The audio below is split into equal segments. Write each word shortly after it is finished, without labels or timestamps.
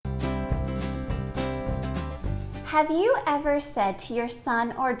Have you ever said to your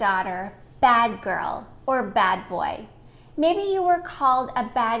son or daughter, bad girl or bad boy? Maybe you were called a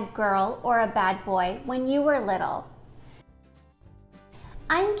bad girl or a bad boy when you were little.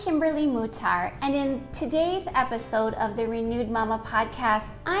 I'm Kimberly Mutar, and in today's episode of the Renewed Mama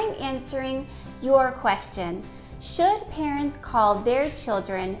podcast, I'm answering your question. Should parents call their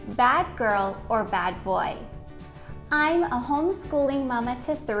children bad girl or bad boy? I'm a homeschooling mama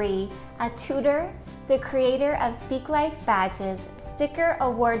to 3, a tutor, the creator of Speak Life badges, sticker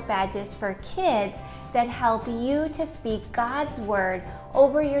award badges for kids that help you to speak God's word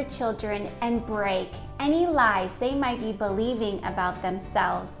over your children and break any lies they might be believing about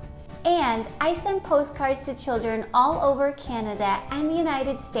themselves. And I send postcards to children all over Canada and the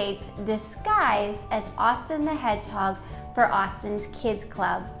United States disguised as Austin the Hedgehog for Austin's Kids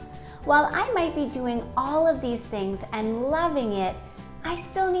Club. While I might be doing all of these things and loving it, I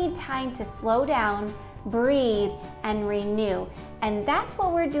still need time to slow down, breathe, and renew. And that's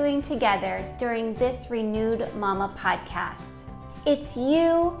what we're doing together during this Renewed Mama podcast. It's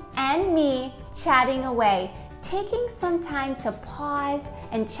you and me chatting away, taking some time to pause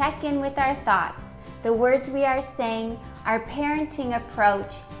and check in with our thoughts, the words we are saying, our parenting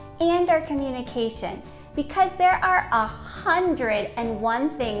approach, and our communication. Because there are 101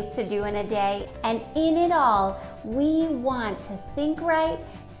 things to do in a day, and in it all, we want to think right,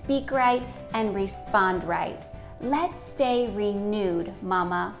 speak right, and respond right. Let's stay renewed,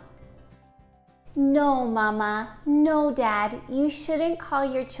 Mama. No, Mama, no, Dad, you shouldn't call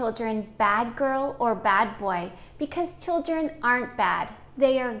your children bad girl or bad boy because children aren't bad,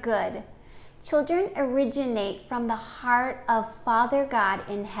 they are good. Children originate from the heart of Father God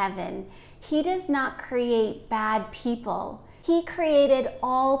in heaven. He does not create bad people. He created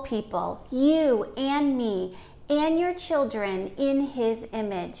all people, you and me, and your children in His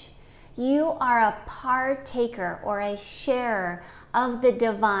image. You are a partaker or a sharer of the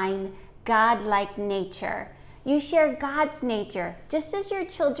divine, God-like nature. You share God's nature, just as your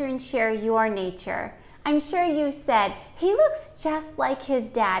children share your nature. I'm sure you said, he looks just like his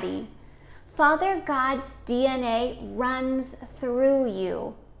daddy. Father God's DNA runs through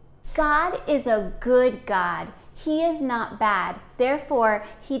you. God is a good God. He is not bad. Therefore,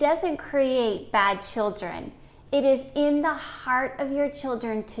 He doesn't create bad children. It is in the heart of your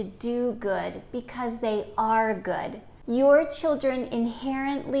children to do good because they are good. Your children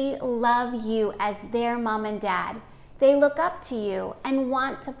inherently love you as their mom and dad. They look up to you and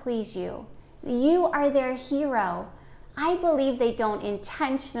want to please you. You are their hero. I believe they don't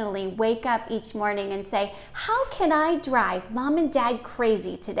intentionally wake up each morning and say, how can I drive mom and dad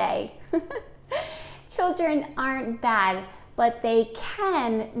crazy today? Children aren't bad, but they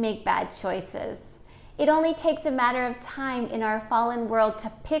can make bad choices. It only takes a matter of time in our fallen world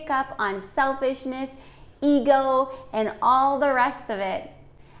to pick up on selfishness, ego, and all the rest of it.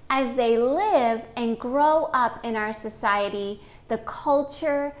 As they live and grow up in our society, the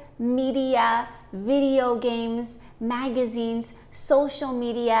culture, media, video games, magazines, social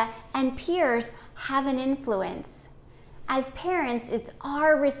media, and peers have an influence. As parents, it's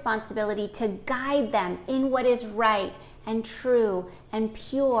our responsibility to guide them in what is right and true and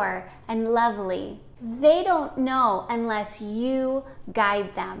pure and lovely. They don't know unless you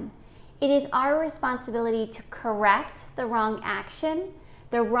guide them. It is our responsibility to correct the wrong action,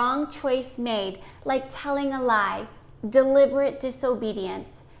 the wrong choice made, like telling a lie, deliberate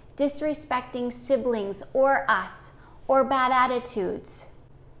disobedience, disrespecting siblings or us, or bad attitudes.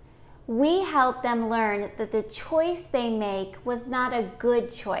 We help them learn that the choice they make was not a good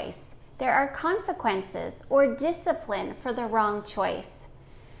choice. There are consequences or discipline for the wrong choice.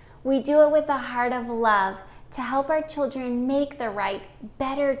 We do it with a heart of love to help our children make the right,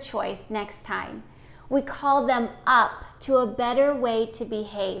 better choice next time. We call them up to a better way to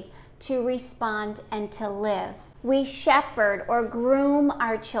behave, to respond, and to live. We shepherd or groom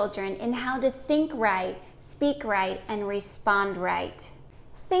our children in how to think right, speak right, and respond right.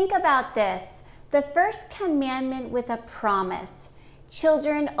 Think about this. The first commandment with a promise.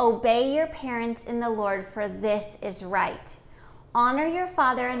 Children, obey your parents in the Lord, for this is right. Honor your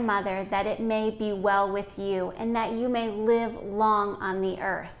father and mother, that it may be well with you, and that you may live long on the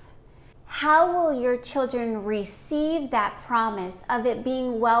earth. How will your children receive that promise of it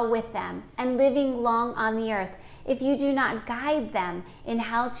being well with them and living long on the earth if you do not guide them in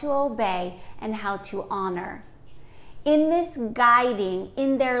how to obey and how to honor? In this guiding,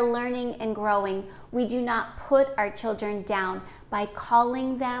 in their learning and growing, we do not put our children down by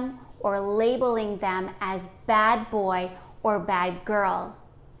calling them or labeling them as bad boy or bad girl.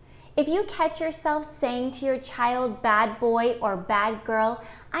 If you catch yourself saying to your child bad boy or bad girl,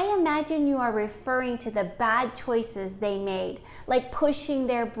 I imagine you are referring to the bad choices they made, like pushing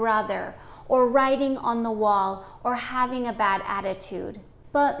their brother or writing on the wall or having a bad attitude.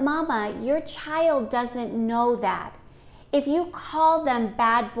 But mama, your child doesn't know that. If you call them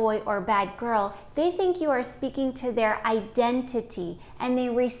bad boy or bad girl, they think you are speaking to their identity and they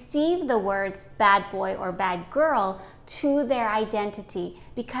receive the words bad boy or bad girl to their identity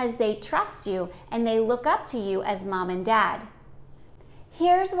because they trust you and they look up to you as mom and dad.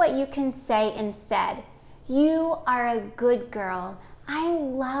 Here's what you can say instead. You are a good girl. I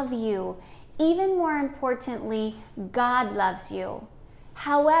love you. Even more importantly, God loves you.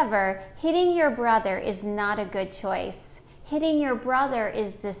 However, hitting your brother is not a good choice. Hitting your brother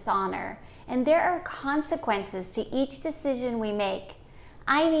is dishonor, and there are consequences to each decision we make.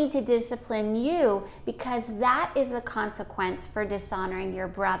 I need to discipline you because that is a consequence for dishonoring your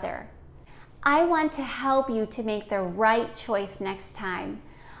brother. I want to help you to make the right choice next time.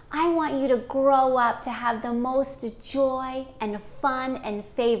 I want you to grow up to have the most joy and fun and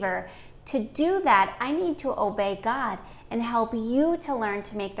favor. To do that, I need to obey God and help you to learn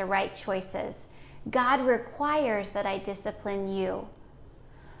to make the right choices. God requires that I discipline you.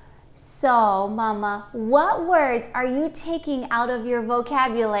 So, mama, what words are you taking out of your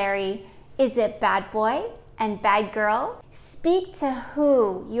vocabulary? Is it bad boy and bad girl? Speak to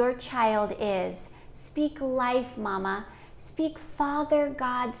who your child is. Speak life, mama. Speak Father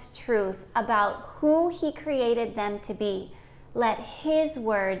God's truth about who He created them to be. Let His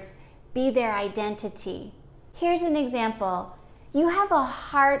words be their identity. Here's an example. You have a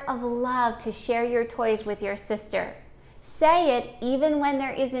heart of love to share your toys with your sister. Say it even when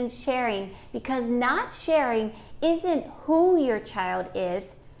there isn't sharing, because not sharing isn't who your child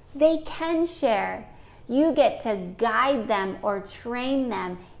is. They can share. You get to guide them or train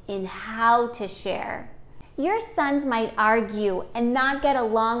them in how to share. Your sons might argue and not get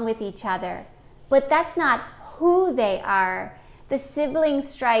along with each other, but that's not who they are. The sibling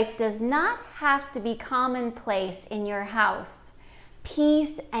strife does not have to be commonplace in your house.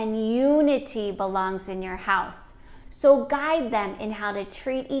 Peace and unity belongs in your house. So guide them in how to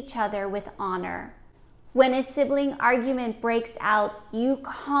treat each other with honor. When a sibling argument breaks out, you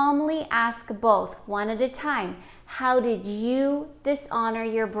calmly ask both, one at a time, how did you dishonor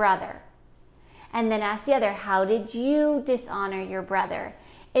your brother? And then ask the other, how did you dishonor your brother?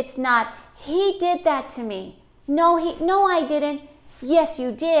 It's not, he did that to me. No, I didn't. Yes,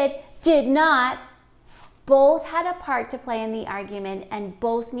 you did not. Both had a part to play in the argument and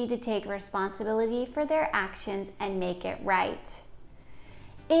both need to take responsibility for their actions and make it right.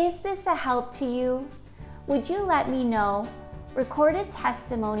 Is this a help to you? Would you let me know? Record a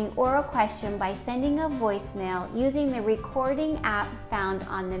testimony or a question by sending a voicemail using the recording app found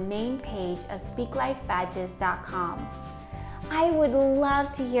on the main page of SpeakLifeBadges.com. I would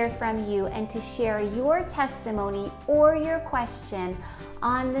love to hear from you and to share your testimony or your question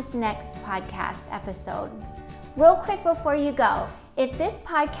on this next podcast episode. Real quick before you go, if this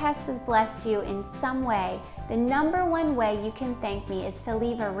podcast has blessed you in some way, the number one way you can thank me is to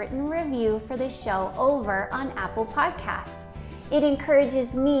leave a written review for the show over on Apple Podcasts. It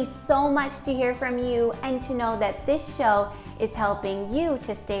encourages me so much to hear from you and to know that this show is helping you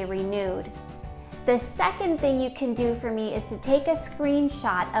to stay renewed. The second thing you can do for me is to take a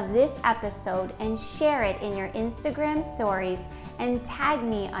screenshot of this episode and share it in your Instagram stories and tag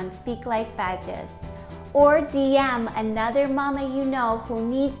me on Speak Life Badges. Or DM another mama you know who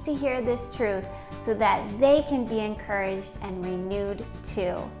needs to hear this truth so that they can be encouraged and renewed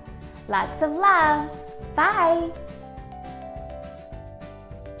too. Lots of love. Bye.